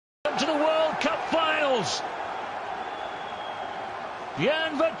goals.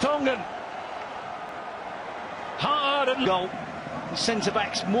 Jan Vertonghen. Hard and goal. The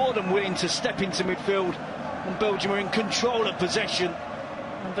centre-back's more than willing to step into midfield, and Belgium are in control of possession.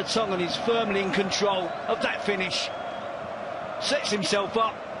 And Vertonghen is firmly in control of that finish. Sets himself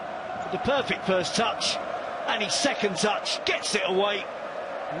up for the perfect first touch, and his second touch gets it away.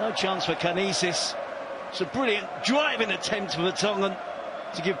 No chance for Kinesis. It's a brilliant driving attempt for Vertonghen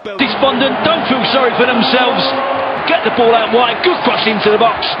to give Belgium. Despondent, don't feel sorry for themselves. Get the ball out wide, good cross into the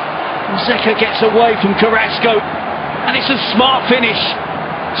box. And Zeka gets away from Carrasco, and it's a smart finish.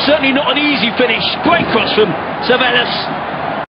 Certainly not an easy finish. Great cross from Ceballos.